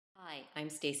Hi, I'm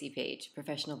Stacey Page,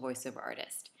 professional voiceover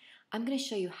artist. I'm going to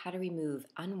show you how to remove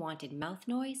unwanted mouth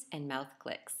noise and mouth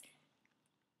clicks.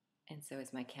 And so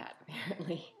is my cat,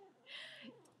 apparently.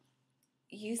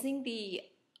 Using the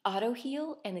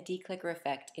Autoheal and the declicker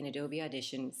effect in Adobe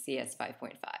Audition CS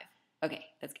 5.5. Okay,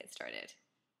 let's get started.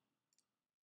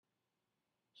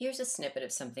 Here's a snippet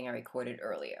of something I recorded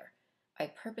earlier. I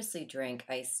purposely drank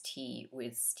iced tea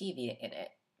with stevia in it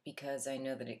because I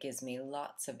know that it gives me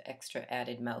lots of extra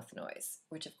added mouth noise,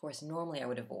 which of course normally I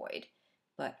would avoid,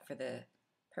 but for the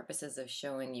purposes of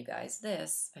showing you guys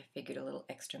this, I figured a little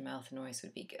extra mouth noise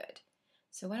would be good.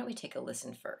 So why don't we take a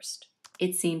listen first?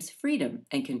 It seems freedom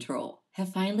and control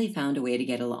have finally found a way to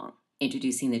get along.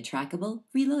 Introducing the trackable,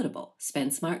 reloadable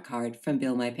Spend Smart card from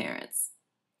Bill My Parents.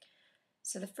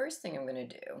 So the first thing I'm going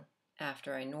to do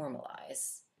after I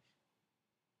normalize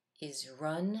is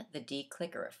run the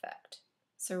declicker effect.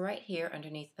 So right here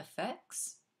underneath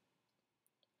Effects,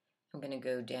 I'm going to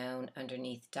go down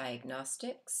underneath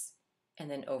Diagnostics and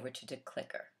then over to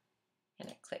Declicker. And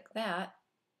I click that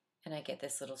and I get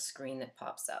this little screen that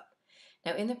pops up.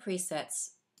 Now in the presets,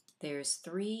 there's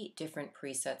 3 different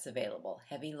presets available: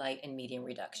 heavy, light, and medium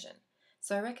reduction.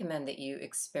 So I recommend that you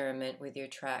experiment with your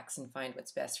tracks and find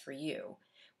what's best for you.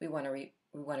 We want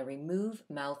to remove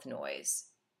mouth noise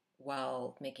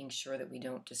while making sure that we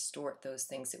don't distort those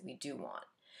things that we do want.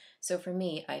 So for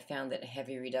me, I found that a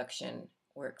heavy reduction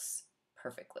works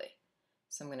perfectly.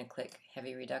 So I'm going to click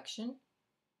heavy reduction,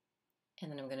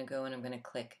 and then I'm going to go and I'm going to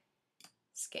click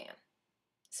scan.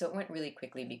 So it went really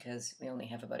quickly because we only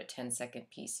have about a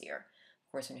 10-second piece here.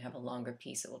 Of course, when you have a longer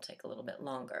piece, it will take a little bit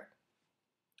longer.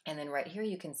 And then right here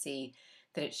you can see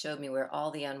that it showed me where all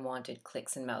the unwanted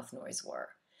clicks and mouth noise were.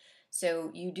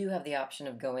 So you do have the option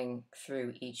of going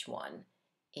through each one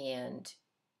and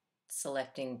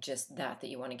selecting just that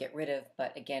you want to get rid of.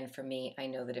 But again, for me, I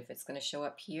know that if it's going to show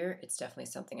up here, it's definitely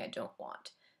something I don't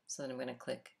want. So then I'm going to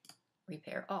click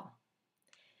Repair All.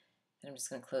 And I'm just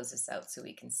going to close this out so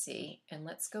we can see. And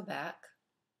let's go back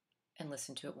and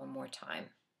listen to it one more time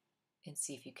and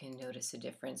see if you can notice a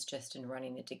difference just in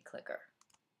running the declicker.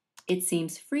 It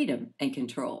seems freedom and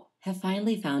control have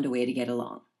finally found a way to get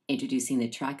along. Introducing the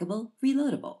trackable,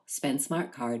 reloadable Spend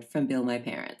Smart card from Bill My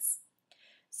Parents.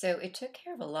 So it took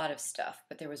care of a lot of stuff,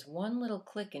 but there was one little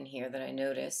click in here that I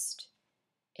noticed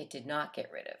it did not get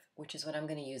rid of, which is what I'm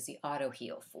going to use the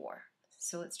Autoheal for.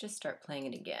 So let's just start playing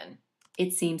it again.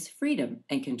 It seems freedom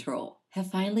and control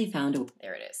have finally found a...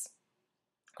 There it is.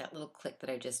 That little click that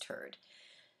I just heard.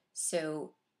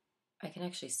 So I can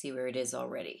actually see where it is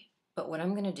already. But what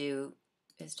I'm going to do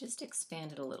is just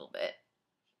expand it a little bit.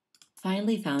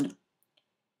 Finally found.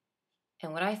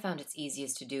 And what I found it's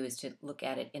easiest to do is to look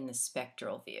at it in the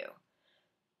spectral view.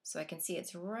 So I can see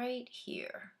it's right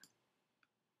here.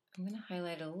 I'm going to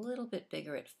highlight a little bit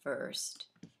bigger at first,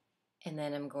 and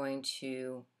then I'm going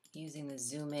to, using the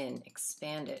zoom in,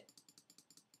 expand it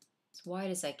as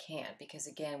wide as I can, because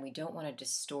again, we don't want to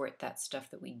distort that stuff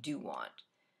that we do want.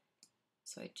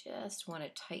 So I just want to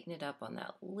tighten it up on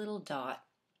that little dot,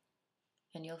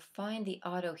 and you'll find the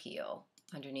Autoheal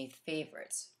underneath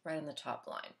Favorites right on the top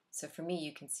line. So for me,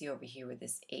 you can see over here with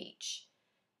this H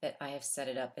that I have set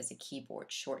it up as a keyboard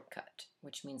shortcut,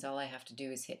 which means all I have to do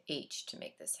is hit H to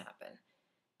make this happen.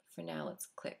 For now, let's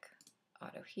click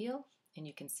Autoheal, and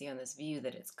you can see on this view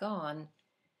that it's gone.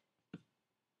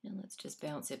 And let's just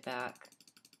bounce it back,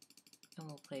 and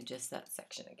we'll play just that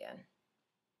section again.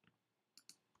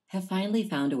 Have finally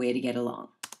found a way to get along.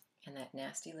 And that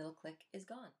nasty little click is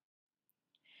gone.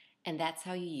 And that's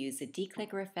how you use the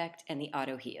declicker effect and the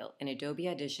Autoheal in Adobe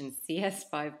Audition CS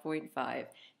 5.5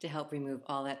 to help remove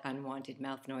all that unwanted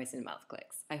mouth noise and mouth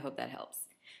clicks. I hope that helps.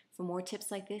 For more tips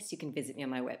like this, you can visit me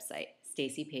on my website,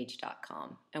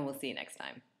 staceypage.com, and we'll see you next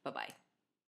time. Bye-bye.